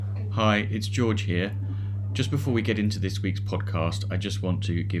Hi, it's George here. Just before we get into this week's podcast, I just want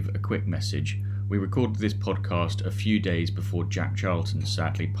to give a quick message. We recorded this podcast a few days before Jack Charlton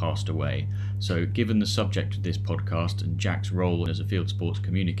sadly passed away. So given the subject of this podcast and Jack's role as a field sports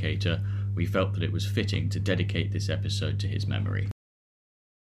communicator, we felt that it was fitting to dedicate this episode to his memory.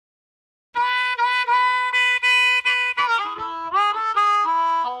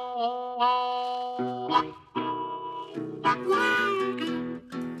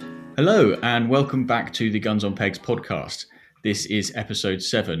 Hello and welcome back to the Guns on Pegs podcast. This is episode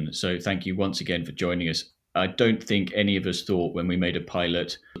 7, so thank you once again for joining us. I don't think any of us thought when we made a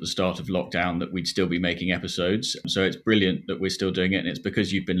pilot at the start of lockdown that we'd still be making episodes, so it's brilliant that we're still doing it, and it's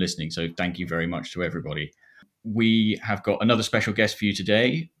because you've been listening, so thank you very much to everybody. We have got another special guest for you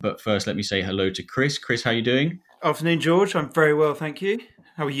today, but first let me say hello to Chris. Chris, how are you doing? Afternoon, George. I'm very well, thank you.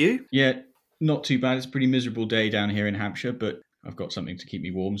 How are you? Yeah, not too bad. It's a pretty miserable day down here in Hampshire, but I've got something to keep me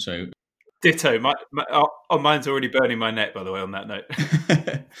warm, so... Ditto. Mine's already burning my neck, by the way, on that note.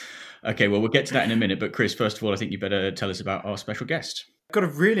 Okay, well, we'll get to that in a minute. But Chris, first of all, I think you better tell us about our special guest. Got a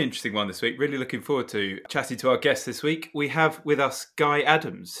really interesting one this week. Really looking forward to chatting to our guest this week. We have with us Guy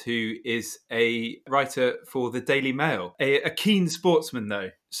Adams, who is a writer for the Daily Mail. A keen sportsman, though.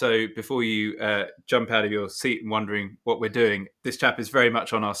 So before you jump out of your seat and wondering what we're doing, this chap is very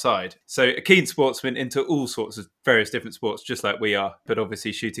much on our side. So a keen sportsman into all sorts of various different sports, just like we are, but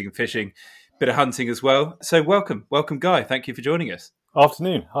obviously shooting and fishing, bit of hunting as well. So welcome, Guy. Thank you for joining us.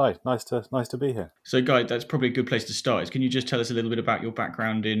 Afternoon. Hi. Nice to be here. So, Guy, that's probably a good place to start. Can you just tell us a little bit about your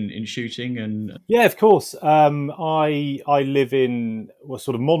background in shooting? And Yeah, of course. I live in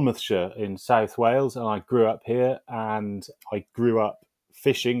sort of Monmouthshire in South Wales, and I grew up here. And I grew up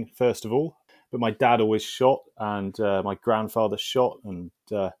fishing first of all, but my dad always shot, and my grandfather shot, and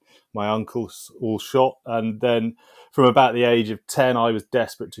my uncles all shot. And then from about the age of 10, I was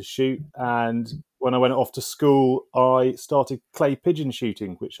desperate to shoot, and when I went off to school, I started clay pigeon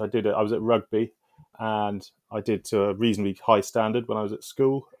shooting, which I did. I was at rugby, and I did to a reasonably high standard when I was at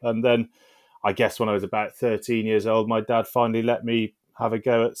school. And then, I guess when I was about 13 years old, my dad finally let me have a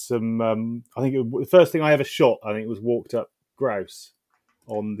go at some. The first thing I ever shot, I think, was walked up grouse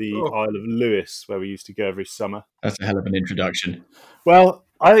on the Isle of Lewis, where we used to go every summer. That's a hell of an introduction. Well,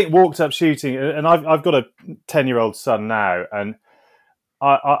 I think walked up shooting, and I've got a 10-year-old son now, and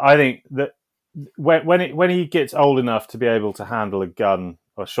I think that when he gets old enough to be able to handle a gun,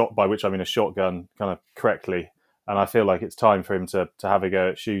 or shot, by which I mean a shotgun, kind of correctly, and I feel like it's time for him to have a go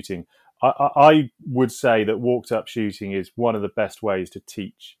at shooting, I would say that walked up shooting is one of the best ways to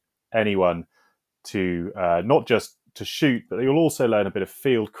teach anyone to not just to shoot, but you'll also learn a bit of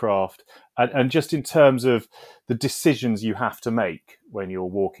field craft, and just in terms of the decisions you have to make when you're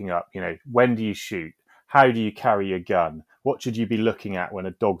walking up. You know, when do you shoot? How do you carry your gun? What should you be looking at when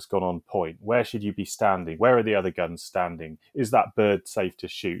a dog's gone on point? Where should you be standing? Where are the other guns standing? Is that bird safe to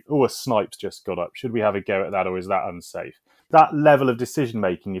shoot? Oh, a snipe's just got up. Should we have a go at that, or is that unsafe? That level of decision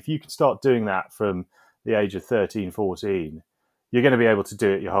making, if you can start doing that from the age of 13, 14, you're going to be able to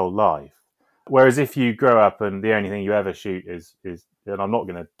do it your whole life. Whereas if you grow up and the only thing you ever shoot is, and I'm not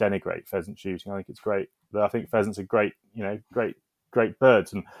going to denigrate pheasant shooting. I think it's great. I think pheasants are great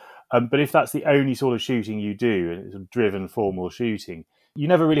birds. But if that's the only sort of shooting you do, and it's a driven formal shooting, you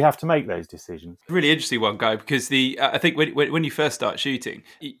never really have to make those decisions. Really interesting one, Guy, because I think when you first start shooting,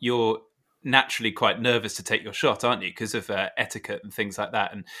 you're naturally quite nervous to take your shot, aren't you? Because of etiquette and things like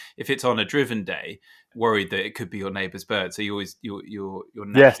that. And if it's on a driven day, worried that it could be your neighbour's bird, so you're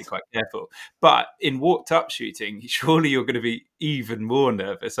naturally quite careful. But in walked up shooting, surely you're going to be even more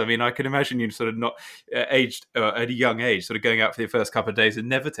nervous. I mean, I can imagine you sort of not aged at a young age, sort of going out for the first couple of days and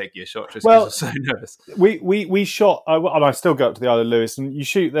never taking a shot just because you're so nervous. We shot, and I still go up to the Isle of Lewis, and you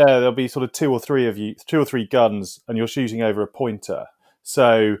shoot there. There'll be sort of two or three guns, and you're shooting over a pointer.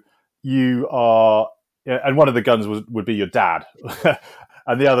 So you are, and one of the guns would be your dad.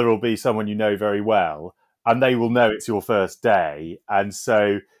 And the other will be someone you know very well, and they will know it's your first day. And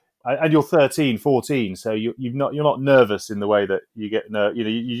so, and you're 13, 14, so you're not nervous in the way that you get.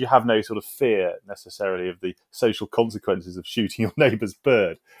 You have no sort of fear necessarily of the social consequences of shooting your neighbour's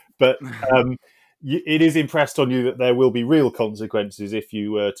bird. But it is impressed on you that there will be real consequences if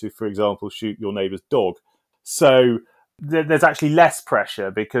you were to, for example, shoot your neighbour's dog. So there's actually less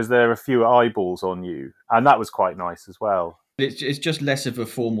pressure because there are fewer eyeballs on you, and that was quite nice as well. It's just less of a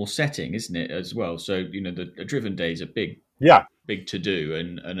formal setting, isn't it, as well? So, a driven day is a big to do,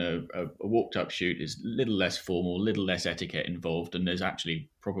 and a walked up shoot is a little less formal, a little less etiquette involved, and there's actually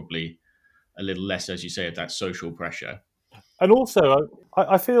probably a little less, as you say, of that social pressure. And also,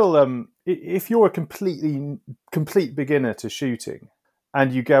 I feel if you're a complete beginner to shooting,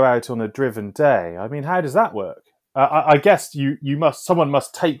 and you go out on a driven day. I mean, how does that work? I guess someone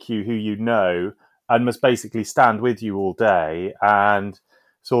must take you who you know and must basically stand with you all day and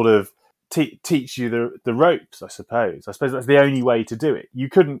sort of teach you the ropes. I suppose that's the only way to do it. You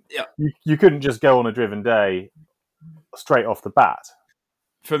couldn't you couldn't just go on a driven day straight off the bat.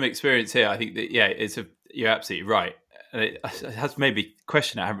 From experience here, I think that you're absolutely right. And it has made me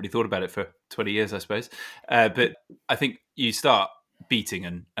question it. I haven't really thought about it for 20 years, I suppose. But I think you start beating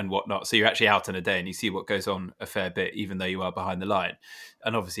and whatnot. So you're actually out on a day and you see what goes on a fair bit, even though you are behind the line.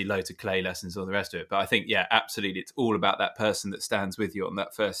 And obviously loads of clay lessons, all the rest of it. But I think, absolutely, it's all about that person that stands with you on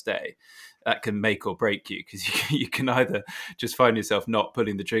that first day. That can make or break you, because you can either just find yourself not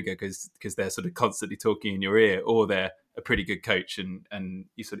pulling the trigger because they're sort of constantly talking in your ear, or they're a pretty good coach and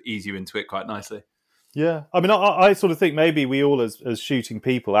you sort of ease you into it quite nicely. Yeah, I mean, I sort of think maybe we all as shooting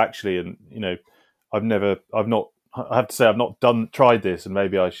people actually, and I have to say I've not tried this, and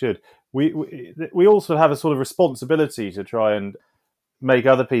maybe I should. We also have a sort of responsibility to try and make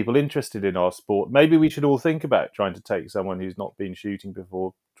other people interested in our sport. Maybe we should all think about trying to take someone who's not been shooting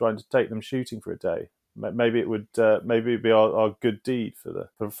before, trying to take them shooting for a day. Maybe it would it'd be our good deed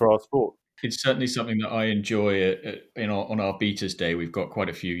for our sport. It's certainly something that I enjoy. On our beaters day, we've got quite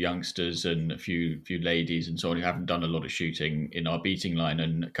a few youngsters and a few ladies and so on who haven't done a lot of shooting in our beating line.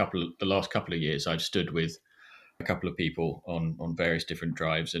 And the last couple of years, I've stood with a couple of people on various different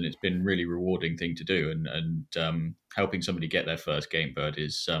drives, and it's been a really rewarding thing to do. And helping somebody get their first game bird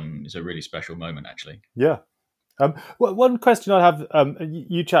is a really special moment, actually. Yeah. Well, one question I have,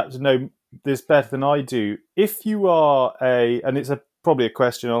 you chaps know this better than I do. If you are and it's probably a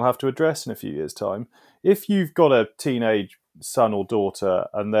question I'll have to address in a few years' time. If you've got a teenage son or daughter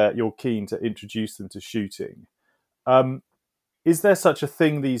and you're keen to introduce them to shooting, is there such a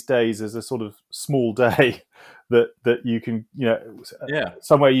thing these days as a sort of small day that you can,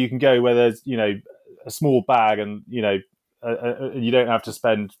 somewhere you can go where there's, a small bag and, you don't have to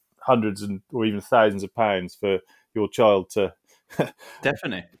spend hundreds or even thousands of pounds for your child to...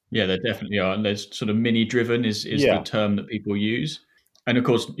 Definitely. Yeah, there definitely are. And there's sort of mini driven is the term that people use. And of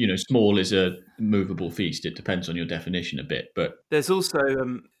course, small is a movable feast. It depends on your definition a bit. But there's also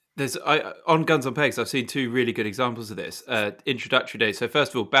on Guns on Pegs, I've seen two really good examples of this. Introductory days. So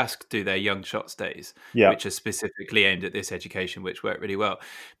first of all, Basque do their young shots days, which are specifically aimed at this education, which work really well.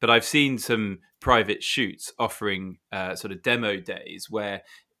 But I've seen some private shoots offering sort of demo days where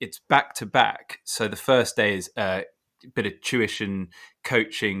it's back to back. So the first day is bit of tuition,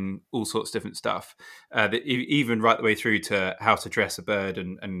 coaching, all sorts of different stuff, even right the way through to how to dress a bird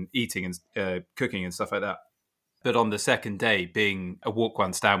and eating and cooking and stuff like that. But on the second day being a walk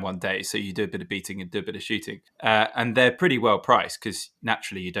one, stand one day, so you do a bit of beating and do a bit of shooting. And they're pretty well priced because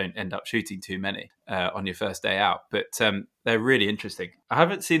naturally you don't end up shooting too many on your first day out. But they're really interesting. I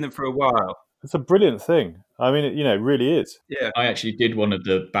haven't seen them for a while. It's a brilliant thing. I mean, it really is. Yeah, I actually did one of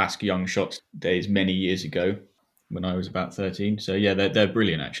the Basque Young Shots days many years ago when I was about 13. So yeah, they're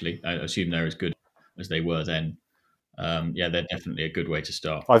brilliant actually. I assume they're as good as they were then. They're definitely a good way to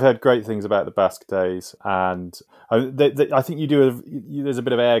start. I've heard great things about the Basque days, and I think you do. There's a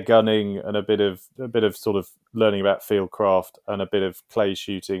bit of air gunning and a bit of sort of learning about field craft and a bit of clay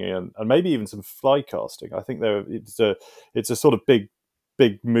shooting and maybe even some fly casting. I think it's a sort of big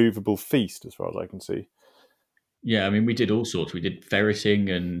movable feast as far as I can see. Yeah, I mean, we did all sorts. We did ferreting,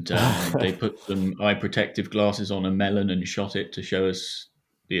 and they put some eye protective glasses on a melon and shot it to show us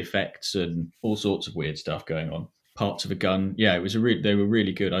the effects and all sorts of weird stuff going on. Parts of a gun. Yeah, they were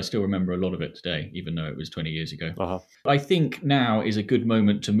really good. I still remember a lot of it today, even though it was 20 years ago. Uh-huh. I think now is a good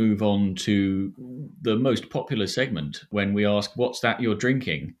moment to move on to the most popular segment when we ask, what's that you're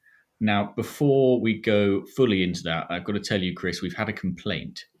drinking? Now, before we go fully into that, I've got to tell you, Chris, we've had a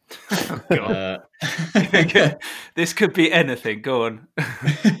complaint. Oh, God. This could be anything. Go on.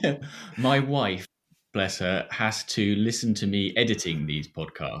 My wife, bless her, has to listen to me editing these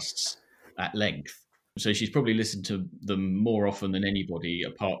podcasts at length. So she's probably listened to them more often than anybody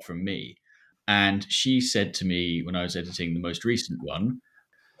apart from me. And she said to me when I was editing the most recent one,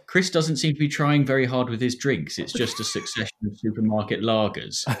 Chris doesn't seem to be trying very hard with his drinks. It's just a succession of supermarket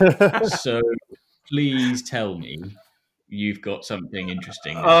lagers. So please tell me you've got something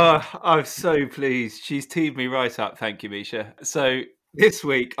interesting. I'm so pleased. She's teed me right up. Thank you, Misha. So this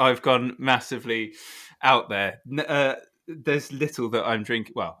week I've gone massively out there. There's little that I'm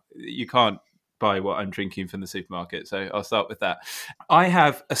drinking. Well, you can't buy what I'm drinking from the supermarket, so I'll start with that. I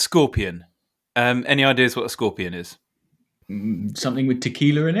have a Scorpion. Any ideas what a Scorpion is? Something with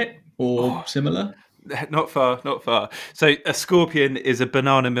tequila in it or similar? Not far. So a Scorpion is a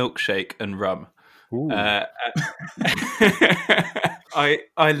banana milkshake and rum. Uh,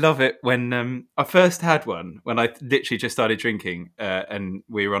 I love it when I first had one when I literally just started drinking, and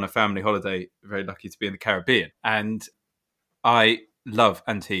we were on a family holiday. Very lucky to be in the Caribbean, and I love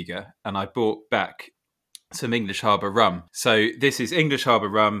Antigua, and I brought back some English Harbour rum. So this is English Harbour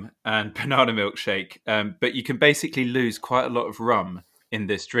rum and banana milkshake, but you can basically lose quite a lot of rum in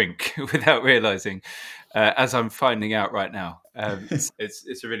this drink without realising, as I'm finding out right now.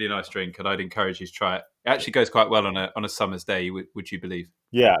 It's a really nice drink, and I'd encourage you to try it. It actually goes quite well on a summer's day. Would you believe?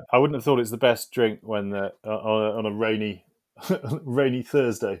 Yeah, I wouldn't have thought it's the best drink when on a rainy rainy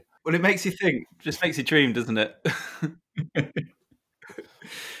Thursday. Well, it makes you think. Just makes you dream, doesn't it?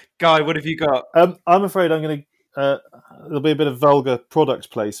 Guy, what have you got? I'm afraid I'm going to. There'll be a bit of vulgar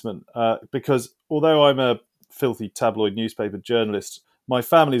product placement because although I'm a filthy tabloid newspaper journalist, my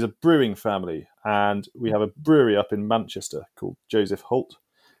family is a brewing family, and we have a brewery up in Manchester called Joseph Holt,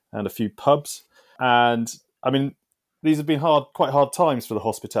 and a few pubs. And I mean, these have been quite hard times for the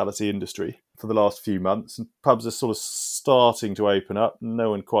hospitality industry for the last few months, and pubs are sort of starting to open up. No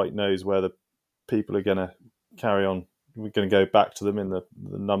one quite knows where the people are going to carry on. We're going to go back to them in the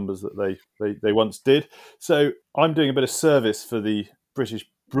numbers that they once did. So I'm doing a bit of service for the British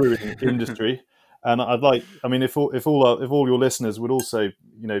brewing industry. And I'd like, I mean, if all your listeners would also,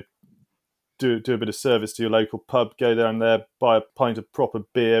 do a bit of service to your local pub, go down there, buy a pint of proper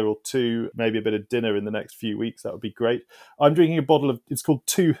beer or two, maybe a bit of dinner in the next few weeks, that would be great. I'm drinking a bottle of, it's called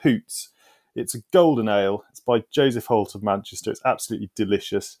Two Hoots. It's a golden ale. It's by Joseph Holt of Manchester. It's absolutely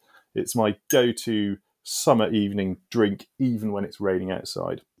delicious. It's my go-to summer evening drink, even when it's raining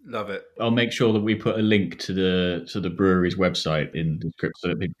outside. Love it. I'll make sure that we put a link to the brewery's website in the script so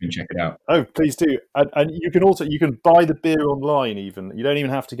that people can check it out. Oh, please do. And you can buy the beer online. Even you don't even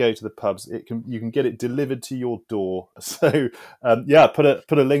have to go to the pubs. You can get it delivered to your door. So put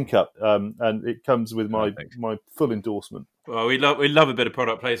a link up, and it comes with my full endorsement. Well, we love a bit of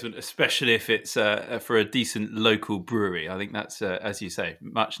product placement, especially if it's for a decent local brewery. I think that's, as you say,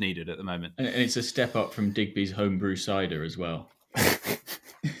 much needed at the moment. And it's a step up from Digby's homebrew cider as well.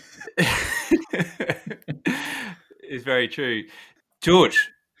 It's very true. George,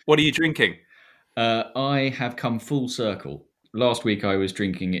 what are you drinking? I have come full circle. Last week I was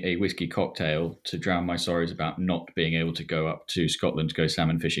drinking a whiskey cocktail to drown my sorrows about not being able to go up to Scotland to go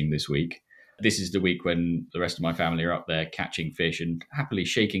salmon fishing this week. This is the week when the rest of my family are up there catching fish and happily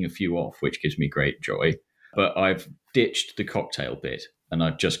shaking a few off, which gives me great joy. But I've ditched the cocktail bit and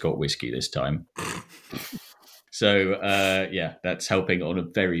I've just got whiskey this time. So, that's helping on a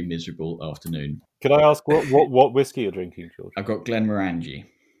very miserable afternoon. Could I ask what whiskey you're drinking, George? I've got Glenmorangie.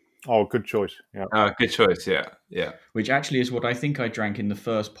 Oh, good choice. Yeah. Good choice, yeah. Which actually is what I think I drank in the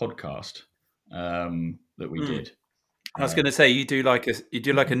first podcast that we did. I was going to say you do like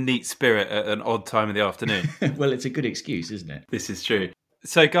a neat spirit at an odd time in the afternoon. Well, it's a good excuse, isn't it? This is true.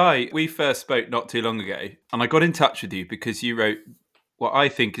 So, Guy, we first spoke not too long ago, and I got in touch with you because you wrote what I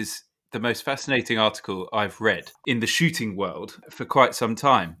think is the most fascinating article I've read in the shooting world for quite some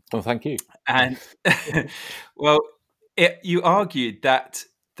time. Well, thank you. And, you argued that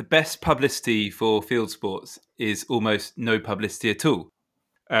the best publicity for field sports is almost no publicity at all,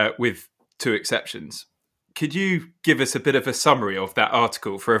 with two exceptions. Could you give us a bit of a summary of that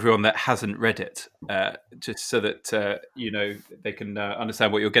article for everyone that hasn't read it, just so that they can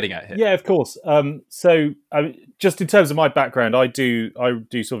understand what you're getting at here? Yeah, of course. Just in terms of my background, I do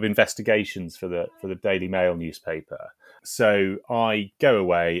sort of investigations for the Daily Mail newspaper. So I go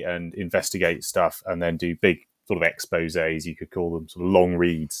away and investigate stuff, and then do big sort of exposés. You could call them sort of long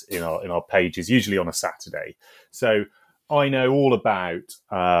reads in our pages, usually on a Saturday. So I know all about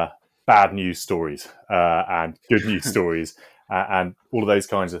bad news stories and good news stories and all of those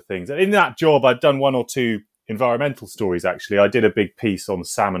kinds of things. And in that job, I've done one or two environmental stories, actually. I did a big piece on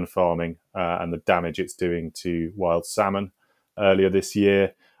salmon farming and the damage it's doing to wild salmon earlier this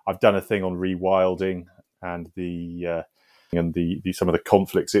year. I've done a thing on rewilding and the some of the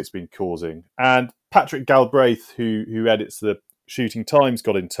conflicts it's been causing. And Patrick Galbraith, who edits the Shooting Times,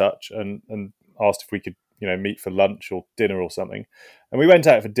 got in touch and asked if we could meet for lunch or dinner or something. And we went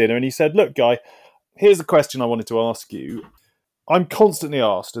out for dinner, and he said, "Look, Guy, here's a question I wanted to ask you. I'm constantly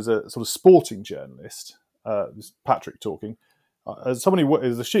asked as a sort of sporting journalist," this is Patrick talking, as somebody who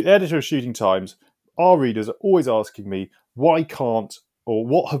is the editor of Shooting Times, our readers are always asking me, why can't, or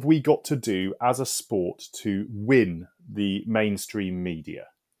what have we got to do as a sport to win the mainstream media?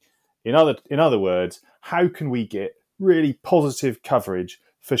 In other words, how can we get really positive coverage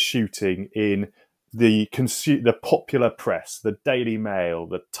for shooting in the popular press, the Daily Mail,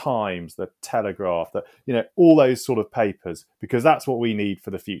 the Times, the Telegraph, all those sort of papers, because that's what we need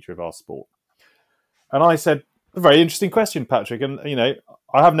for the future of our sport. And I said, a very interesting question, Patrick. And,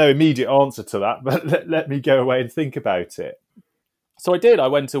 I have no immediate answer to that, but let me go away and think about it. So I did. I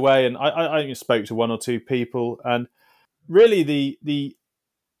went away and I spoke to one or two people. And really,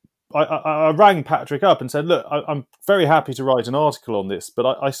 I rang Patrick up and said, look, I'm very happy to write an article on this,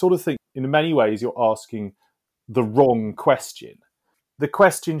 but I sort of think in many ways you're asking the wrong question. The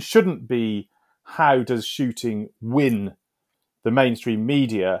question shouldn't be, how does shooting win the mainstream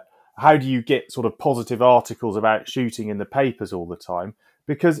media? How do you get sort of positive articles about shooting in the papers all the time?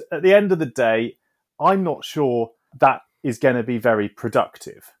 Because at the end of the day, I'm not sure that is going to be very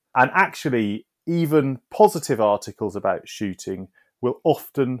productive. And actually, even positive articles about shooting will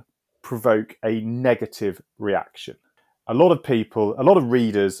often provoke a negative reaction. A lot of people, a lot of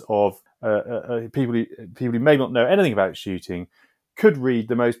readers of people who may not know anything about shooting could read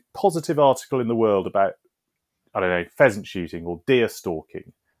the most positive article in the world about, pheasant shooting or deer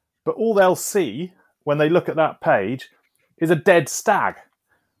stalking. But all they'll see when they look at that page is a dead stag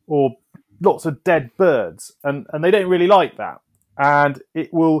or lots of dead birds. And they don't really like that. And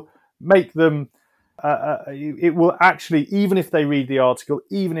it will make them, it will actually, even if they read the article,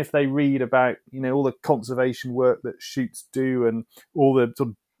 even if they read about, all the conservation work that shoots do and all the sort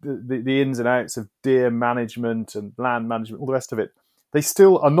of the ins and outs of deer management and land management, all the rest of it, they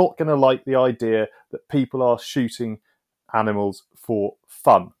still are not going to like the idea that people are shooting animals for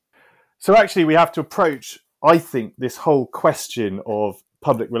fun. So actually we have to approach, I think, this whole question of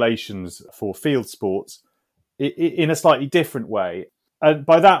public relations for field sports in a slightly different way. And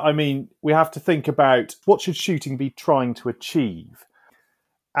by that, I mean, we have to think about what should shooting be trying to achieve.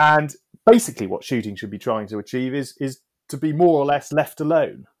 And basically what shooting should be trying to achieve is to be more or less left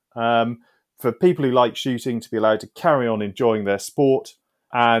alone. For people who like shooting to be allowed to carry on enjoying their sport,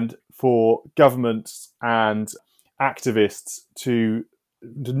 and for governments and activists to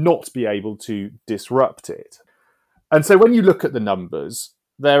not be able to disrupt it. And so when you look at the numbers,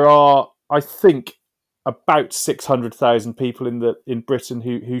 there are, I think, about 600,000 people in Britain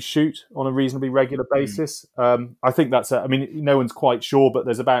who shoot on a reasonably regular basis. I think that's, no one's quite sure, but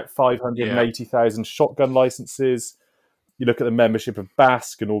there's about 580,000 shotgun licenses. You look at the membership of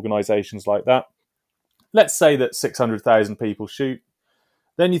BASC and organisations like that. Let's say that 600,000 people shoot.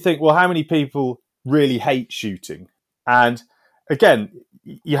 Then you think, well, how many people really hate shooting? And again,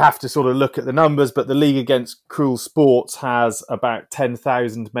 you have to sort of look at the numbers, but the League Against Cruel Sports has about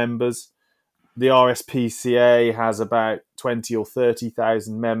 10,000 members. The RSPCA has about 20 or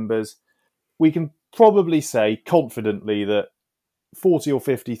 30,000 members. We can probably say confidently that 40 or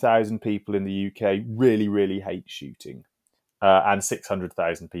 50,000 people in the UK really, really hate shooting. And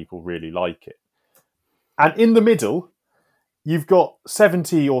 600,000 people really like it. And in the middle, you've got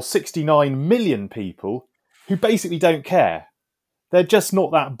 70 or 69 million people who basically don't care. They're just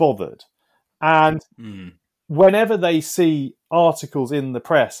not that bothered. And whenever they see articles in the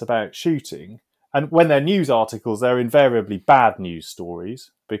press about shooting, and when they're news articles, they're invariably bad news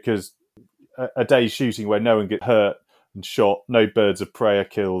stories, because a day's shooting where no one gets hurt and shot, no birds of prey are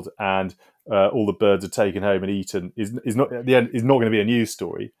killed, and all the birds are taken home and eaten is not at the end is not going to be a news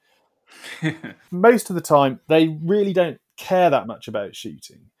story. Most of the time, they really don't care that much about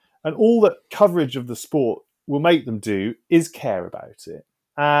shooting, and all that coverage of the sport will make them do is care about it.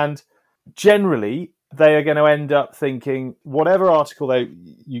 And generally, they are going to end up thinking whatever article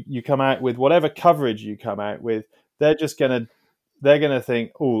you come out with, whatever coverage you come out with, they're going to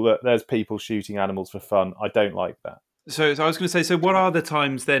think, oh, look, there's people shooting animals for fun. I don't like that. So I was going to say, so what are the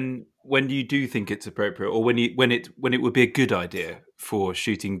times then when you do think it's appropriate, or when it would be a good idea for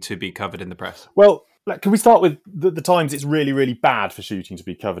shooting to be covered in the press? Well, can we start with the times it's really, really bad for shooting to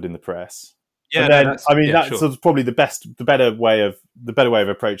be covered in the press? Yeah, and then, that's sure. sort of probably the better way of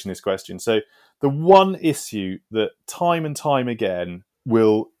approaching this question. So the one issue that time and time again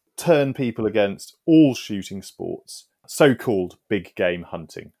will turn people against all shooting sports, so-called big game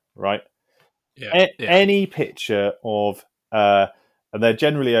hunting, right? Yeah. Any picture of, and they're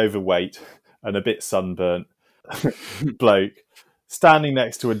generally overweight and a bit sunburnt, bloke standing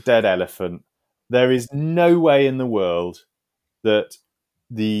next to a dead elephant. There is no way in the world that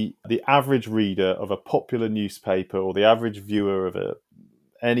the average reader of a popular newspaper or the average viewer of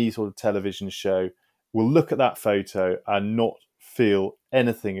any sort of television show will look at that photo and not feel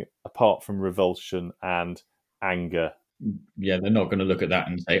anything apart from revulsion and anger. Yeah, they're not going to look at that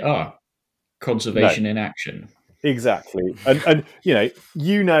and say, conservation in action. Exactly. And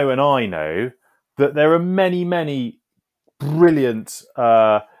you know and I know that there are many, many brilliant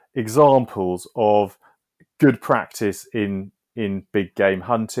examples of good practice in big game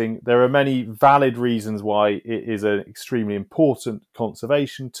hunting. There are many valid reasons why it is an extremely important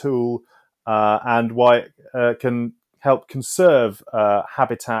conservation tool, and why it can help conserve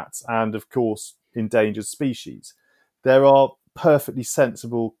habitats and, of course, endangered species. There are perfectly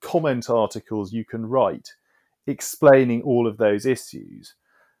sensible comment articles you can write explaining all of those issues.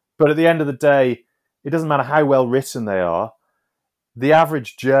 But at the end of the day, it doesn't matter how well written they are. The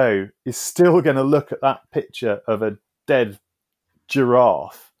average Joe is still going to look at that picture of a dead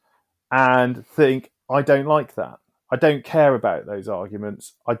giraffe and think, I don't like that. I don't care about those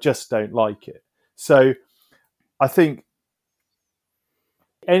arguments. I just don't like it. So I think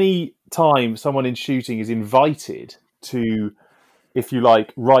any time someone in shooting is invited to, if you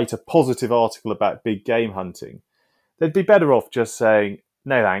like, write a positive article about big game hunting, they'd be better off just saying,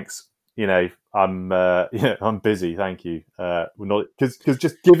 no thanks, I'm busy, thank you. We're not, because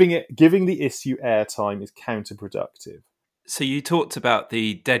just giving the issue airtime is counterproductive. So you talked about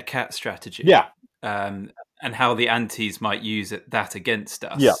the dead cat strategy, yeah, and how the antis might use that against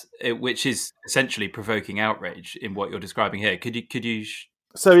us, which is essentially provoking outrage in what you're describing here. Could you?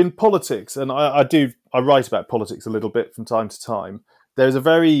 So in politics, and I write about politics a little bit from time to time. There's a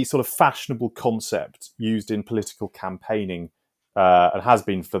very sort of fashionable concept used in political campaigning, and has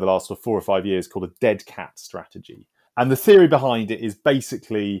been for the last 4 or 5 years, called a dead cat strategy. And the theory behind it is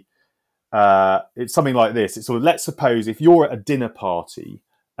basically it's something like this. It's sort of, let's suppose if you're at a dinner party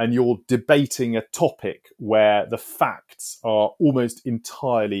and you're debating a topic where the facts are almost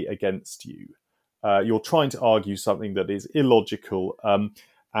entirely against you. You're trying to argue something that is illogical,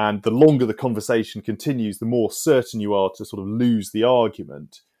 and the longer the conversation continues, the more certain you are to sort of lose the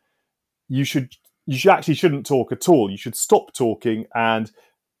argument. You actually shouldn't talk at all. You should stop talking and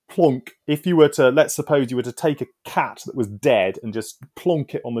plonk. If you were to, let's suppose you were to take a cat that was dead and just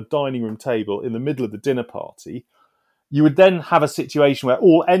plonk it on the dining room table in the middle of the dinner party, you would then have a situation where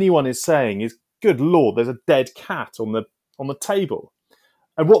all anyone is saying is, good Lord, there's a dead cat on the table.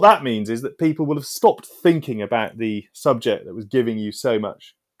 And what that means is that people will have stopped thinking about the subject that was giving you so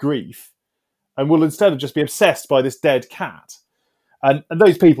much grief and will instead of just be obsessed by this dead cat. And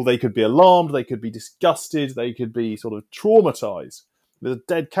those people, they could be alarmed, they could be disgusted, they could be sort of traumatized. There's a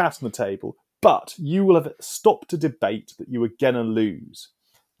dead cat on the table, but you will have stopped a debate that you were going to lose.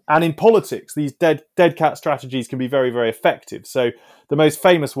 And in politics, these dead cat strategies can be very, very effective. So the most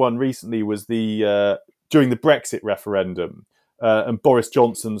famous one recently was during the Brexit referendum, and Boris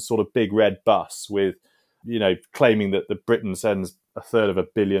Johnson's sort of big red bus with, claiming that Britain sends £1/3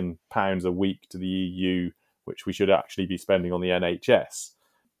 billion a week to the EU, which we should actually be spending on the NHS.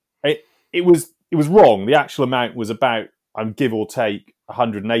 It was wrong. The actual amount was about, give or take,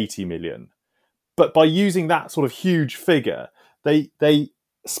 180 million. But by using that sort of huge figure, they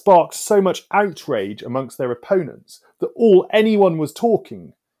sparked so much outrage amongst their opponents that all anyone was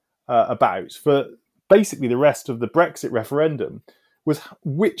talking about for basically the rest of the Brexit referendum was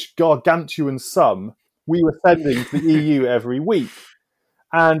which gargantuan sum we were sending to the EU every week.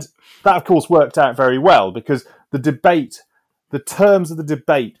 And that, of course, worked out very well because the terms of the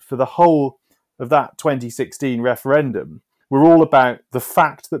debate for the whole of that 2016 referendum were all about the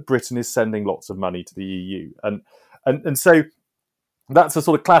fact that Britain is sending lots of money to the EU. And so that's a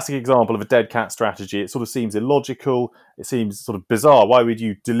sort of classic example of a dead cat strategy. It sort of seems illogical. It seems sort of bizarre. Why would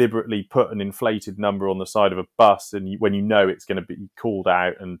you deliberately put an inflated number on the side of a bus when you know it's going to be called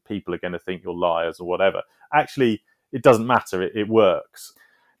out and people are going to think you're liars or whatever? Actually, it doesn't matter. It works.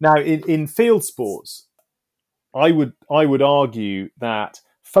 Now, in field sports, I would argue that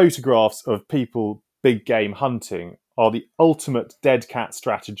photographs of people big game hunting are the ultimate dead cat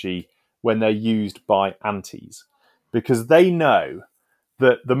strategy when they're used by antis, because they know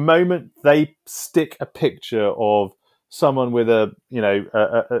that the moment they stick a picture of someone with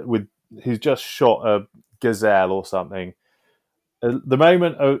who's just shot a gazelle or something, the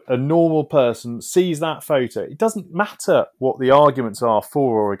moment a normal person sees that photo, it doesn't matter what the arguments are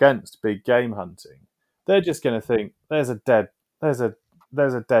for or against big game hunting. They're just going to think, there's a dead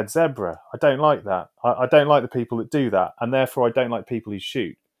zebra. I don't like that. I don't like the people that do that, and therefore I don't like people who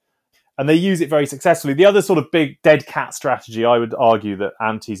shoot. And they use it very successfully. The other sort of big dead cat strategy I would argue that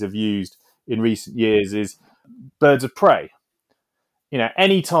antis have used in recent years is birds of prey.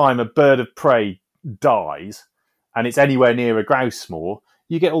 Any time a bird of prey dies and it's anywhere near a grouse moor,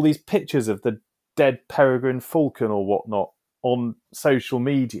 you get all these pictures of the dead peregrine falcon or whatnot on social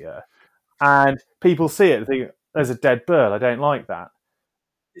media. And people see it and think, there's a dead bird. I don't like that.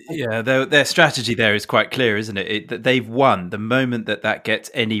 Yeah, their strategy there is quite clear, isn't it? That they've won the moment that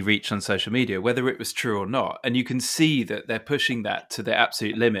gets any reach on social media, whether it was true or not. And you can see that they're pushing that to their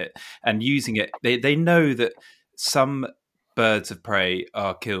absolute limit and using it. They know that some birds of prey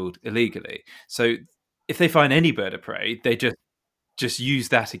are killed illegally. So if they find any bird of prey, they just just use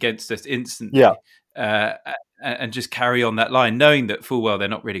that against us instantly. Yeah. And just carry on that line, knowing that full well they're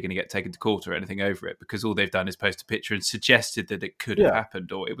not really going to get taken to court or anything over it, because all they've done is post a picture and suggested that it could have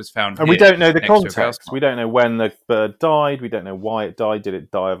happened, or it was found. And we don't know the context. We don't know when the bird died. We don't know why it died. Did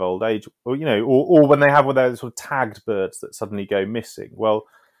it die of old age? Or or when they have one of those sort of tagged birds that suddenly go missing. Well,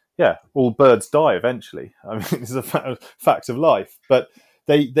 yeah, all birds die eventually. I mean, it's a fact of life. But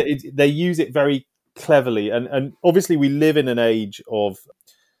they use it very cleverly, and obviously we live in an age of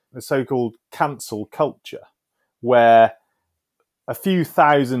the so-called cancel culture, where a few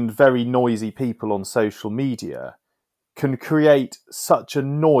thousand very noisy people on social media can create such a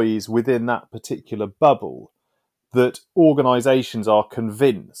noise within that particular bubble that organisations are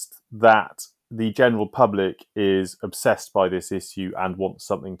convinced that the general public is obsessed by this issue and wants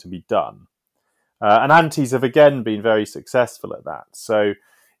something to be done. And antis have again been very successful at that. So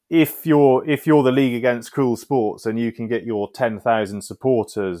if you're the League Against Cruel Sports and you can get your 10,000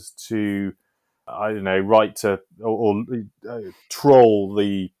 supporters to, I don't know, write to or troll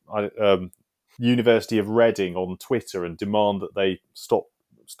the University of Reading on Twitter and demand that they stop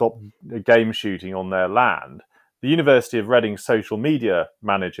game shooting on their land, the University of Reading social media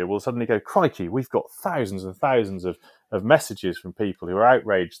manager will suddenly go, crikey, we've got thousands and thousands of messages from people who are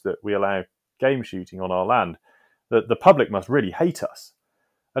outraged that we allow game shooting on our land. The public must really hate us.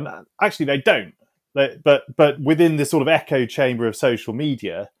 And actually they don't. But within this sort of echo chamber of social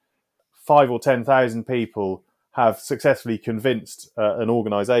media, 5,000 or 10,000 people have successfully convinced an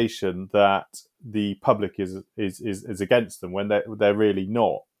organisation that the public is against them when they're really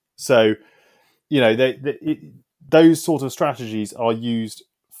not. So, those sort of strategies are used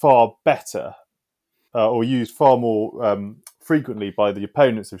far better or used far more frequently by the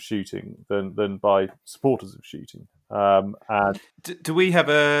opponents of shooting than by supporters of shooting. And do we have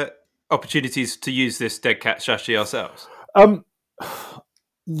opportunities to use this dead cat strategy ourselves?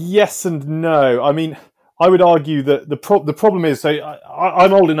 Yes and no. I mean, I would argue that the problem is, so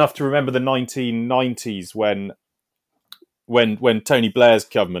I'm old enough to remember the 1990s when Tony Blair's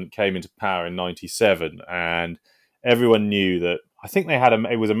government came into power in 97, and everyone knew that, I think they had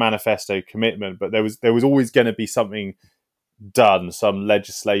it was a manifesto commitment, but there was always going to be something done, some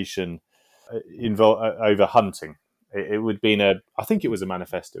legislation over hunting. It would been I think it was a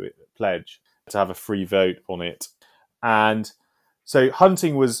manifesto pledge to have a free vote on it. And so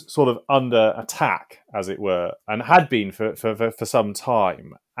hunting was sort of under attack, as it were, and had been for some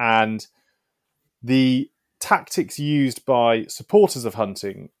time. And the tactics used by supporters of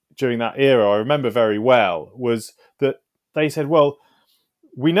hunting during that era, I remember very well, was that they said, well,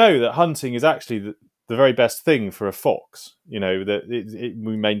 we know that hunting is actually the very best thing for a fox. That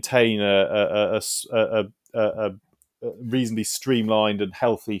we maintain a reasonably streamlined and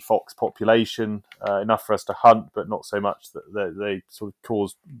healthy fox population, enough for us to hunt, but not so much that they sort of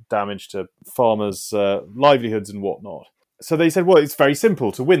cause damage to farmers' livelihoods and whatnot. So they said, well, it's very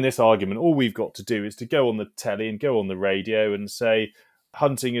simple. To win this argument, all we've got to do is to go on the telly and go on the radio and say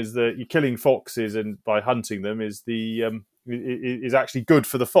hunting is you're killing foxes, and by hunting them is is actually good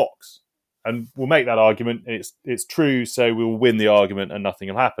for the fox. And we'll make that argument, and it's true, so we'll win the argument and nothing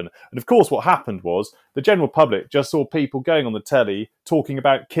will happen. And of course, what happened was the general public just saw people going on the telly talking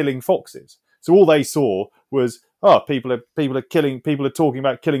about killing foxes. So all they saw was, people are talking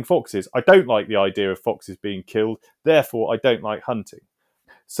about killing foxes. I don't like the idea of foxes being killed, therefore I don't like hunting.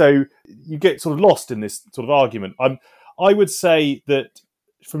 So you get sort of lost in this sort of argument. I would say that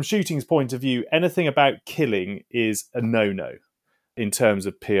from shooting's point of view, anything about killing is a no-no. In terms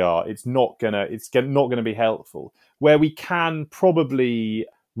of PR, it's not gonna be helpful. Where we can probably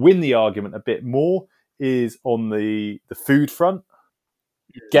win the argument a bit more is on the food front.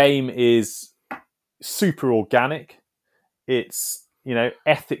 Game is super organic. It's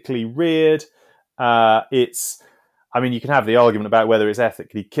ethically reared. You can have the argument about whether it's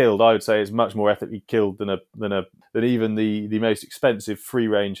ethically killed. I would say it's much more ethically killed than even the most expensive free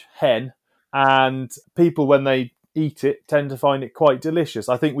range hen. And people, when they eat it, tend to find it quite delicious.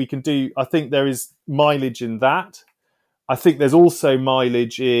 I think there is mileage in that. I think there's also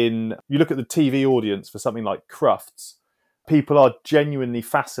mileage in, you look at the TV audience for something like Crufts, people are genuinely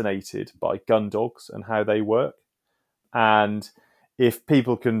fascinated by gun dogs and how they work. And if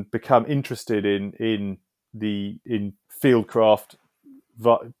people can become interested in fieldcraft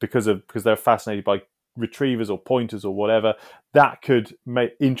because they're fascinated by retrievers or pointers or whatever, that could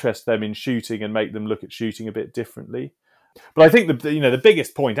interest them in shooting and make them look at shooting a bit differently. But I think the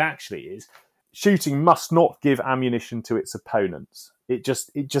biggest point actually is shooting must not give ammunition to its opponents. It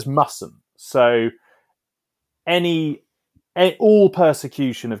just mustn't. So all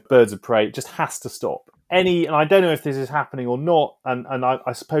persecution of birds of prey just has to stop. and I don't know if this is happening or not, and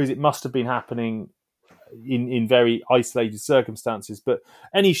I suppose it must have been happening in very isolated circumstances, but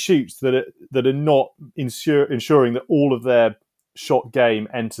any shoots that are not ensuring that all of their shot game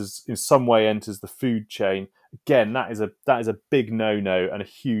enters the food chain, again, that is a big no-no and a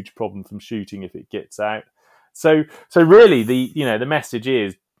huge problem from shooting if it gets out. So really the message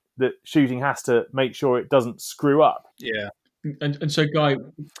is that shooting has to make sure it doesn't screw up. Yeah. And so, Guy,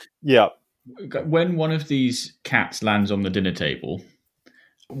 yeah, when one of these cats lands on the dinner table,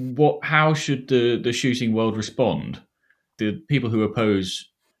 how should the shooting world respond? The people who oppose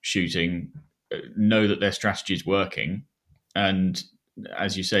shooting know that their strategy is working, and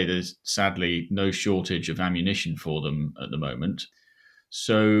as you say, there's sadly no shortage of ammunition for them at the moment.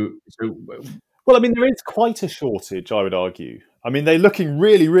 So well, I mean, there is quite a shortage, I would argue. I mean, they're looking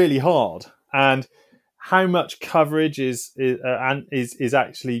really, really hard, and how much coverage is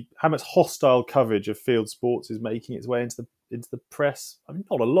actually, how much hostile coverage of field sports is making its way into the press? I mean,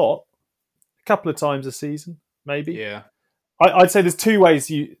 not a lot. A couple of times a season, maybe. Yeah. I'd say there's two ways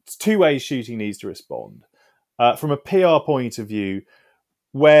shooting needs to respond. From a PR point of view,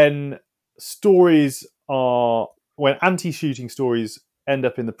 when anti-shooting stories end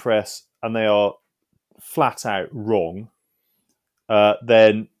up in the press and they are flat out wrong,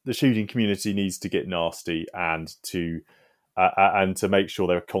 then the shooting community needs to get nasty and to make sure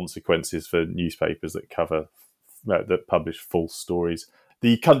there are consequences for newspapers that publish false stories.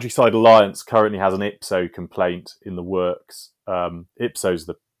 The Countryside Alliance currently has an IPSO complaint in the works. IPSO is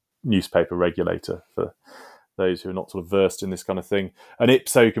the newspaper regulator for those who are not sort of versed in this kind of thing. An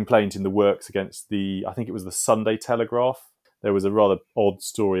IPSO complaint in the works against I think it was the Sunday Telegraph. There was a rather odd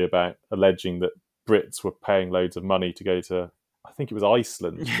story about alleging that Brits were paying loads of money to go to, I think it was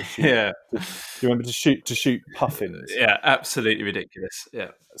Iceland. To shoot, yeah. Do you remember to shoot puffins? Yeah, absolutely ridiculous. Yeah.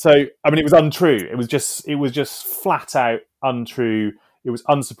 So, I mean, it was untrue. It was just flat out untrue. It was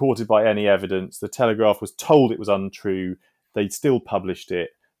unsupported by any evidence. The Telegraph was told it was untrue. They still published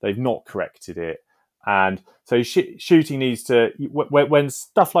it. They've not corrected it. And so shooting needs to, when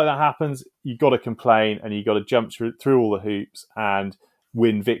stuff like that happens, you've got to complain and you've got to jump through all the hoops and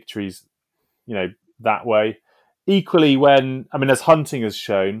win victories, that way. Equally, as hunting has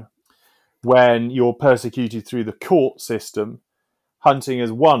shown, when you're persecuted through the court system, hunting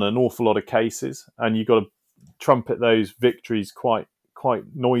has won an awful lot of cases, and you've got to trumpet those victories quite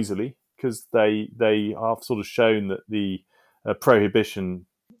noisily, because they have sort of shown that the prohibition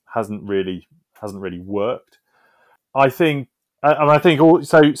hasn't really worked. I think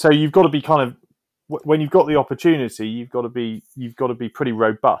so you've got to be kind of, when you've got the opportunity, you've got to be pretty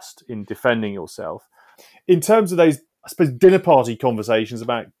robust in defending yourself. In terms of those, I suppose, dinner party conversations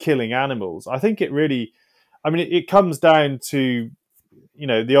about killing animals, I think it comes down to,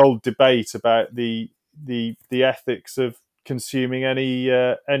 the old debate about the ethics of consuming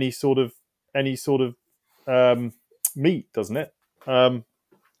any sort of meat, doesn't it?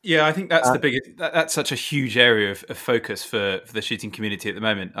 Yeah, I think that's the biggest. That's such a huge area of focus for the shooting community at the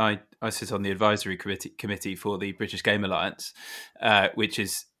moment. I sit on the advisory committee for the British Game Alliance, which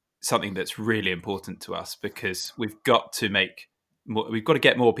is something that's really important to us, because we've got to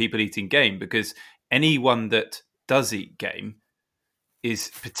get more people eating game, because anyone that does eat game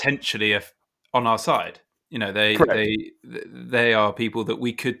is potentially on our side. They are people that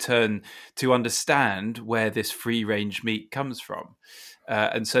we could turn to understand where this free range meat comes from.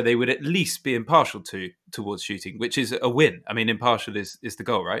 And so they would at least be impartial towards shooting, which is a win. I mean, impartial is the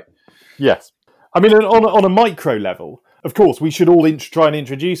goal, right? Yes. I mean, on a micro level, of course, we should all try and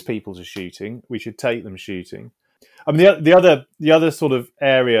introduce people to shooting. We should take them shooting. I mean, the other sort of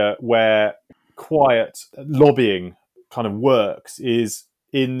area where quiet lobbying kind of works is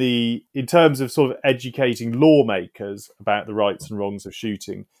in terms of sort of educating lawmakers about the rights and wrongs of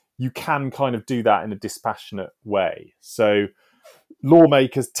shooting. You can kind of do that in a dispassionate way. So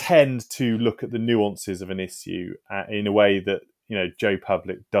lawmakers tend to look at the nuances of an issue in a way that Joe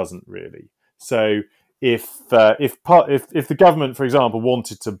Public doesn't really. So if the government, for example,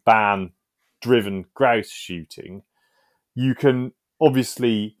 wanted to ban driven grouse shooting, you can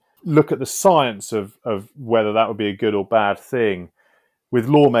obviously look at the science of whether that would be a good or bad thing with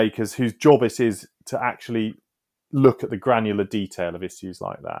lawmakers whose job it is to actually look at the granular detail of issues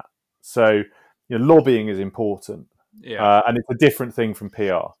like that. So lobbying is important. Yeah. And it's a different thing from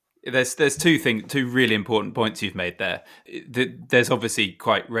PR. There's two really important points you've made there. There's obviously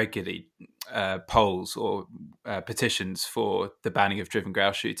quite regularly polls or petitions for the banning of driven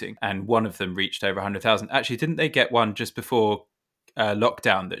grouse shooting, and one of them reached over 100,000. Actually, didn't they get one just before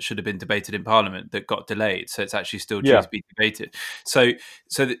lockdown that should have been debated in Parliament that got delayed? So it's actually still due to be debated. So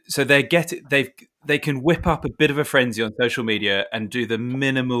they've they can whip up a bit of a frenzy on social media and do the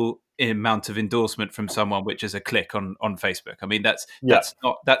minimal amount of endorsement from someone, which is a click on Facebook. I mean, that's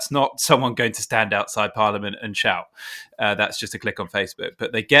not someone going to stand outside Parliament and shout. That's just a click on Facebook.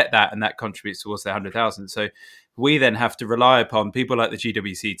 But they get that, and that contributes towards the 100,000. So we then have to rely upon people like the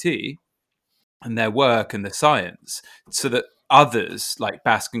GWCT and their work and the science, so that others like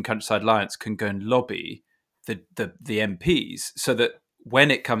Basque and Countryside Alliance can go and lobby the MPs, so that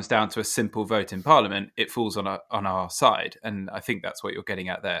when it comes down to a simple vote in Parliament, it falls on our side. And I think that's what you're getting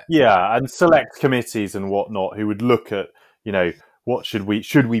at there. Yeah, and select committees and whatnot who would look at, what should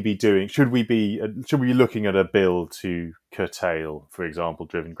we be doing? Should we be looking at a bill to curtail, for example,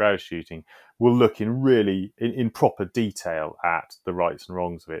 driven grouse shooting? We'll look in proper detail at the rights and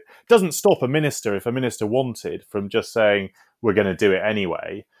wrongs of it. Doesn't stop a minister, if a minister wanted, from just saying we're going to do it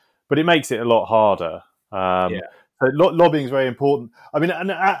anyway, but it makes it a lot harder. So lobbying is very important. I mean,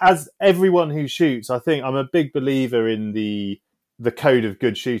 and as everyone who shoots, I think I'm a big believer in the code of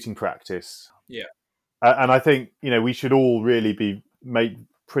good shooting practice. Yeah. And I think, we should all really make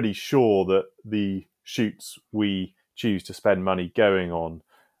pretty sure that the shoots we choose to spend money going on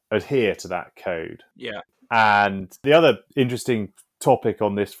adhere to that code. Yeah. And the other interesting topic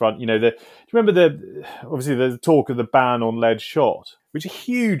on this front, do you remember obviously the talk of the ban on lead shot, which is a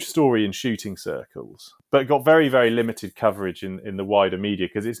huge story in shooting circles, but got very, very limited coverage in the wider media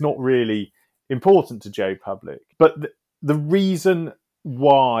because it's not really important to Joe public. But the reason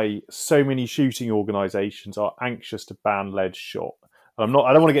why so many shooting organisations are anxious to ban lead shot, and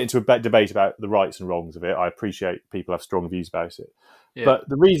I don't want to get into a debate about the rights and wrongs of it. I appreciate people have strong views about it. Yeah. But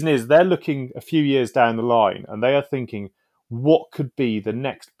the reason is they're looking a few years down the line and they are thinking, what could be the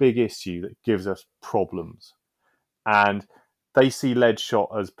next big issue that gives us problems? And they see lead shot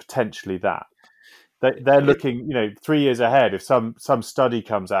as potentially that. They're looking, 3 years ahead. If some study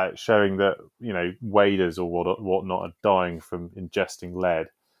comes out showing that, waders or whatnot are dying from ingesting lead,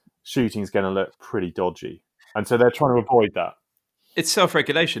 shooting's going to look pretty dodgy. And so they're trying to avoid that. It's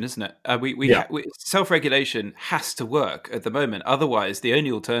self-regulation, isn't it? Self-regulation has to work at the moment. Otherwise, the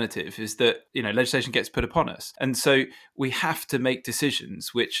only alternative is that legislation gets put upon us, and so we have to make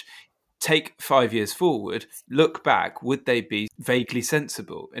decisions which take 5 years forward, look back. Would they be vaguely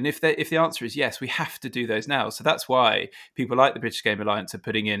sensible? And if the answer is yes, we have to do those now. So that's why people like the British Game Alliance are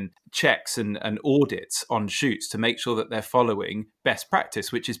putting in checks and audits on shoots to make sure that they're following best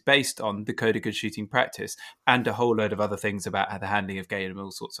practice, which is based on the Code of Good Shooting Practice and a whole load of other things about the handling of game and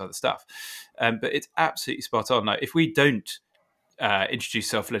all sorts of other stuff. But it's absolutely spot on. Like, if we don't introduce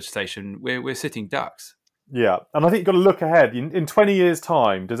self-legislation, we're sitting ducks. Yeah, and I think you've got to look ahead. In 20 years'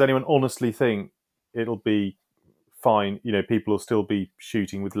 time, does anyone honestly think it'll be fine? People will still be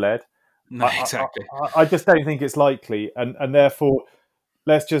shooting with lead? No, exactly. I just don't think it's likely, and therefore,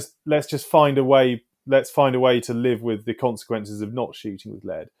 let's just find a way. Let's find a way to live with the consequences of not shooting with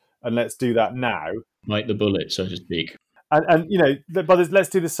lead, and let's do that now. Bite the bullet, so to speak. And but let's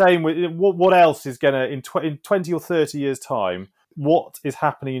do the same with what else is going to in 20 or 30 years' time. What is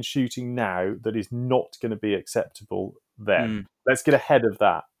happening in shooting now that is not going to be acceptable then? Let's get ahead of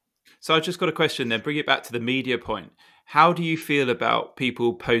that. So I've just got a question then. Bring it back to the media point. How do you feel about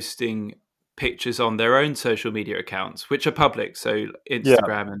people posting pictures on their own social media accounts, which are public, so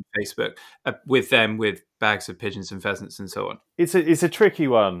Instagram and Facebook, with bags of pigeons and pheasants and so on? It's a tricky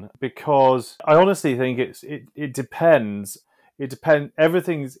one because I honestly think it depends.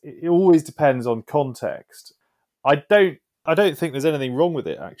 It always depends on context. I don't think there's anything wrong with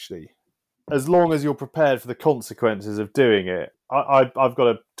it, actually, as long as you're prepared for the consequences of doing it. I've got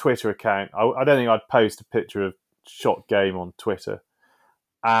a Twitter account. I don't think I'd post a picture of shot game on Twitter,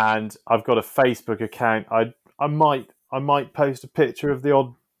 and I've got a Facebook account. I might post a picture of the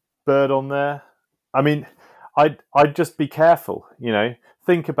odd bird on there. I mean, I'd just be careful.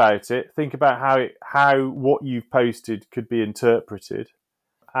 Think about it. Think about how what you've posted could be interpreted,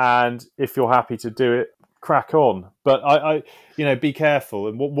 and if you're happy to do it, crack on. But I be careful.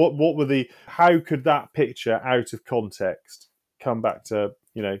 And what were how could that picture out of context come back to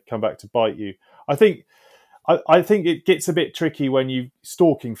bite you? I think it gets a bit tricky when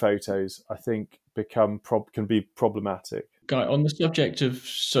stalking photos, I think, can be problematic. Guy, on the subject of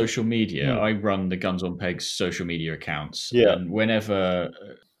social media, I run the Guns on Pegs social media accounts. Yeah. And whenever,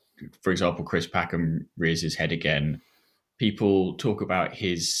 for example, Chris Packham rears his head again, people talk about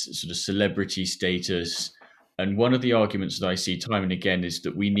his sort of celebrity status. And one of the arguments that I see time and again is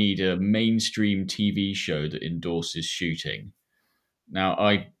that we need a mainstream TV show that endorses shooting. Now,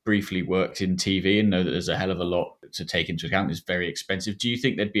 I briefly worked in TV and know that there's a hell of a lot to take into account. It's very expensive. Do you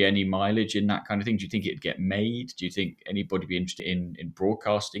think there'd be any mileage in that kind of thing? Do you think it'd get made? Do you think anybody would be interested in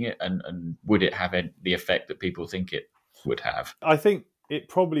broadcasting it? And would it have the effect that people think it would have? I think it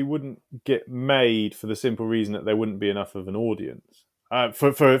probably wouldn't get made for the simple reason that there wouldn't be enough of an audience.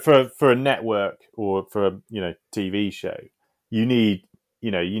 For a network or for a TV show, you need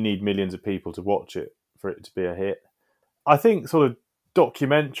millions of people to watch it for it to be a hit. I think sort of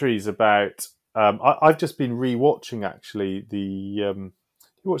documentaries about. I've just been rewatching actually you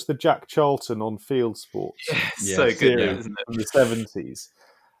watched the Jack Charlton on Field Sports. Yeah, so good, isn't it? From the 70s.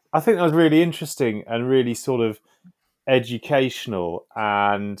 I think that was really interesting and really sort of educational,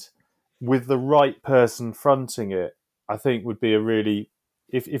 and with the right person fronting it, I think would be a really,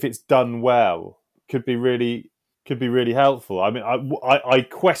 if it's done well, could be really helpful. I mean, I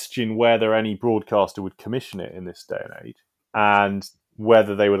question whether any broadcaster would commission it in this day and age, and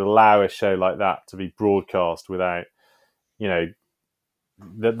whether they would allow a show like that to be broadcast without,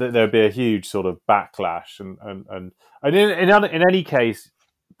 there'd be a huge sort of backlash, and in any case,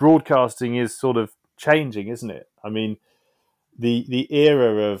 broadcasting is sort of changing, isn't it? I mean, the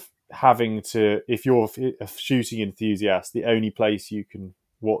era of having to, if you're a shooting enthusiast, the only place you can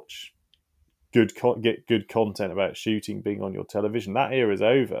watch get good content about shooting being on your television, that era is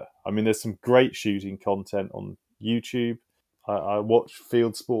over. I mean, there's some great shooting content on YouTube. I watch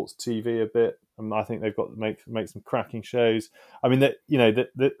Field Sports TV a bit, and I think they've got to make some cracking shows. I mean, that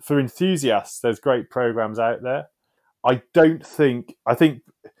for enthusiasts, there's great programs out there. I think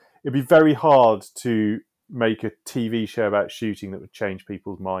it'd be very hard to make a TV show about shooting that would change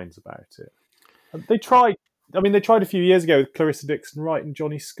people's minds about it. They tried. I mean, they tried a few years ago with Clarissa Dixon Wright and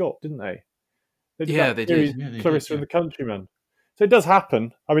Johnny Scott, didn't they? They did. Clarissa and the Countryman. So it does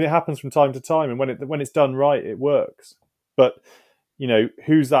happen. I mean, it happens from time to time, and when it's done right, it works. But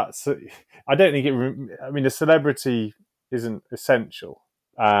who's that? I don't think it. I mean, a celebrity isn't essential,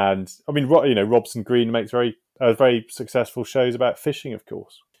 and I mean, Robson Green makes very successful shows about fishing, of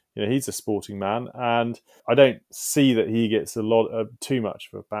course. He's a sporting man, and I don't see that he gets a lot of too much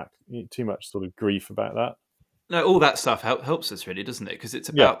sort of grief about that. No, all that stuff helps us really, doesn't it? Because it's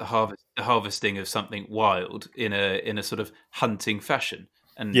about the harvesting of something wild in a sort of hunting fashion,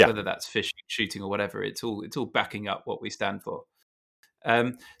 and whether that's fishing, shooting, or whatever, it's all backing up what we stand for.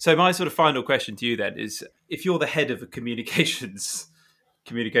 So my sort of final question to you then is: if you're the head of a communications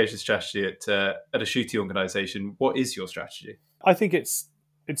strategy at a shooting organisation, what is your strategy? I think it's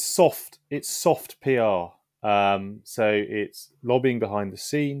soft PR. So it's lobbying behind the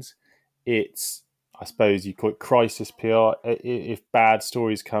scenes. It's, I suppose you call it crisis PR. If bad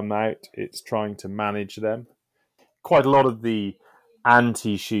stories come out, it's trying to manage them. Quite a lot of the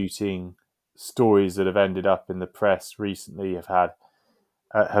anti-shooting stories that have ended up in the press recently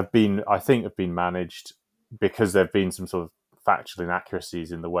have been managed because there have been some sort of factual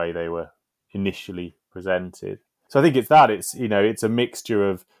inaccuracies in the way they were initially presented. So I think it's that. It's a mixture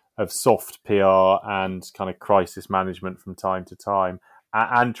of soft PR and kind of crisis management from time to time,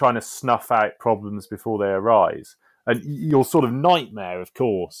 and trying to snuff out problems before they arise. And your sort of nightmare, of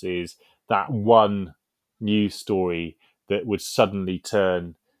course, is that one news story that would suddenly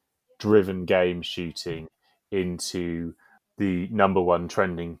turn driven game shooting into the number one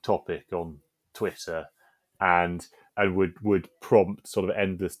trending topic on Twitter, and would prompt sort of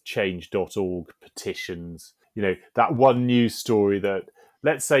endless change.org petitions. That one news story that,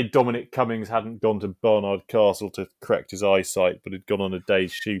 let's say Dominic Cummings hadn't gone to Barnard Castle to correct his eyesight, but had gone on a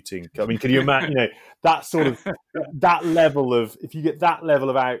day's shooting. I mean, can you imagine, that sort of, that level of, if you get that level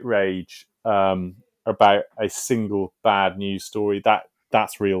of outrage about a single bad news story,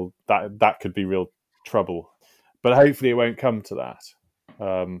 that's real, that could be real trouble. But hopefully it won't come to that.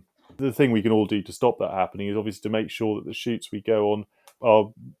 The thing we can all do to stop that happening is obviously to make sure that the shoots we go on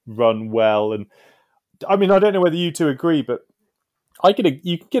are run well. And I mean, I don't know whether you two agree, but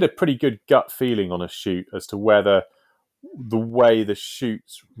you can get a pretty good gut feeling on a shoot as to whether the way the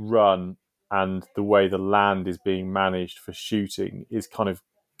shoots run and the way the land is being managed for shooting is kind of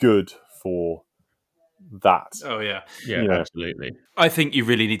good for that. Oh, yeah. Yeah, absolutely. I think you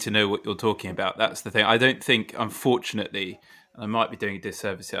really need to know what you're talking about. That's the thing. I don't think, unfortunately, and I might be doing a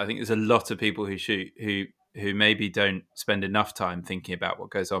disservice here, I think there's a lot of people who shoot who maybe don't spend enough time thinking about what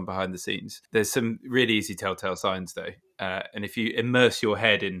goes on behind the scenes. There's some really easy telltale signs, though. And if you immerse your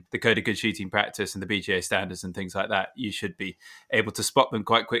head in the Code of Good Shooting Practice and the BGA standards and things like that, you should be able to spot them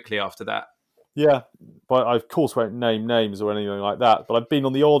quite quickly after that. Yeah, but I, of course, won't name names or anything like that. But I've been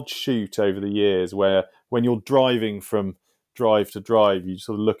on the odd shoot over the years where when you're driving from drive to drive, you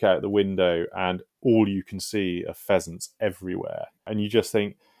sort of look out the window and all you can see are pheasants everywhere, and you just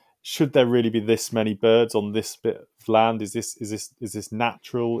think, should there really be this many birds on this bit of land? Is this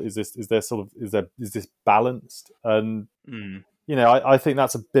natural? Is this balanced? And I think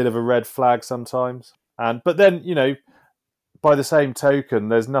that's a bit of a red flag sometimes. But then, by the same token,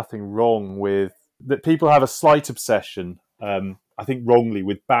 there's nothing wrong with that. People have a slight obsession, I think wrongly,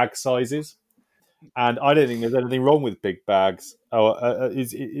 with bag sizes. And I don't think there's anything wrong with big bags.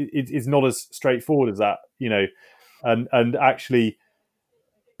 It's not as straightforward as that, and actually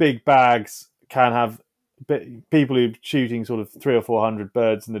big bags can have people who are shooting sort of 300 or 400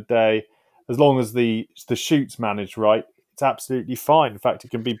 birds in a day. As long as the shoot's managed right, it's absolutely fine. In fact, it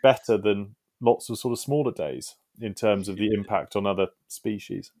can be better than lots of sort of smaller days in terms of the impact on other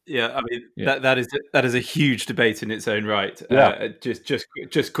species. Yeah, I mean that is a huge debate in its own right. Yeah.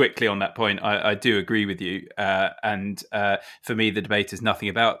 Just quickly on that point, I do agree with you. And for me, the debate is nothing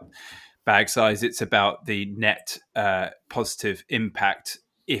about bag size; it's about the net positive impact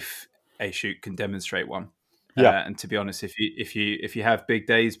if a shoot can demonstrate one. Yeah. And to be honest, if you have big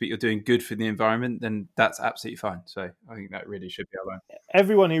days but you're doing good for the environment, then that's absolutely fine. So I think that really should be our line.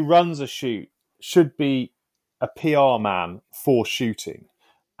 Everyone who runs a shoot should be a PR man for shooting,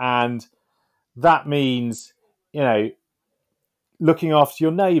 and that means looking after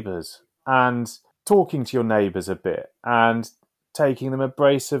your neighbours and talking to your neighbours a bit and taking them a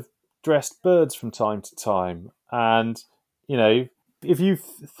brace of dressed birds from time to time. And if you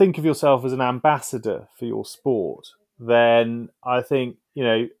think of yourself as an ambassador for your sport, then I think,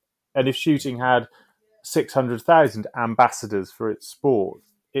 and if shooting had 600,000 ambassadors for its sport,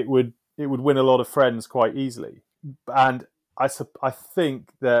 it would win a lot of friends quite easily. And I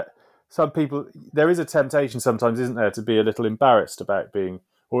think that some people, there is a temptation sometimes, isn't there, to be a little embarrassed about being,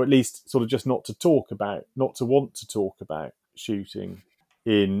 or at least sort of just not to want to talk about shooting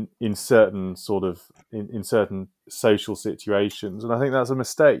in certain certain social situations, and I think that's a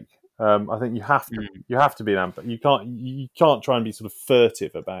mistake. I think you have to be an you can't try and be sort of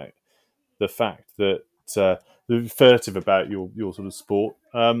furtive about the fact that furtive about your sort of sport,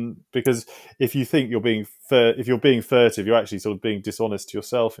 because if you think you're being furtive, you're actually sort of being dishonest to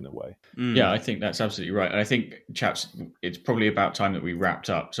yourself in a way. Yeah, I think that's absolutely right. And I think, chaps, it's probably about time that we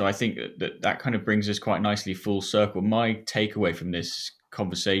wrapped up. So I think that kind of brings us quite nicely full circle. My takeaway from this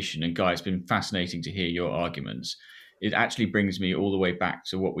conversation, and Guy, it's been fascinating to hear your arguments. It actually brings me all the way back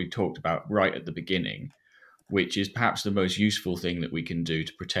to what we talked about right at the beginning, which is perhaps the most useful thing that we can do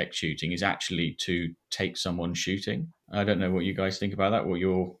to protect shooting is actually to take someone shooting. I don't know what you guys think about that, what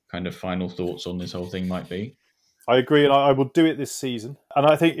your kind of final thoughts on this whole thing might be. I agree, and I will do it this season. And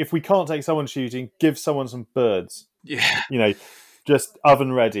I think if we can't take someone shooting, give someone some birds. Yeah. Just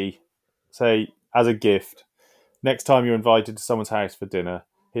oven ready, say, as a gift. Next time you're invited to someone's house for dinner,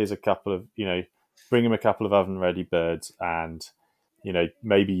 here's a couple of, bring them a couple of oven ready birds, and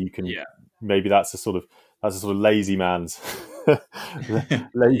maybe you can. Yeah. Maybe that's a sort of lazy man's,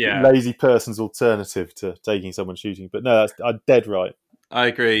 lazy person's alternative to taking someone shooting. But no, that's dead right. I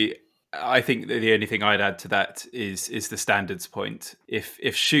agree. I think that the only thing I'd add to that is the standards point.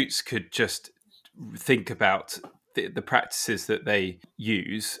 If shoots could just think about the practices that they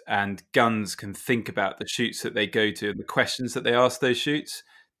use, and guns can think about the shoots that they go to and the questions that they ask those shoots,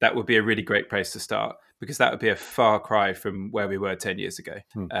 that would be a really great place to start, because that would be a far cry from where we were 10 years ago.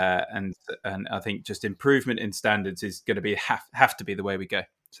 And I think just improvement in standards is going to have to be the way we go.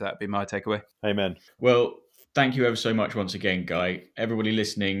 So that'd be my takeaway. Amen. Well, thank you ever so much once again, Guy. Everybody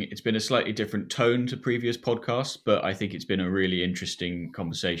listening, it's been a slightly different tone to previous podcasts, but I think it's been a really interesting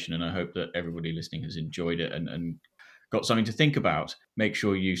conversation, and I hope that everybody listening has enjoyed it and got something to think about. Make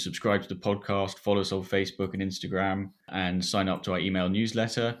sure you subscribe to the podcast, follow us on Facebook and Instagram, and sign up to our email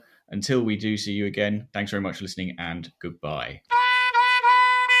newsletter. Until we do see you again, thanks very much for listening, and goodbye.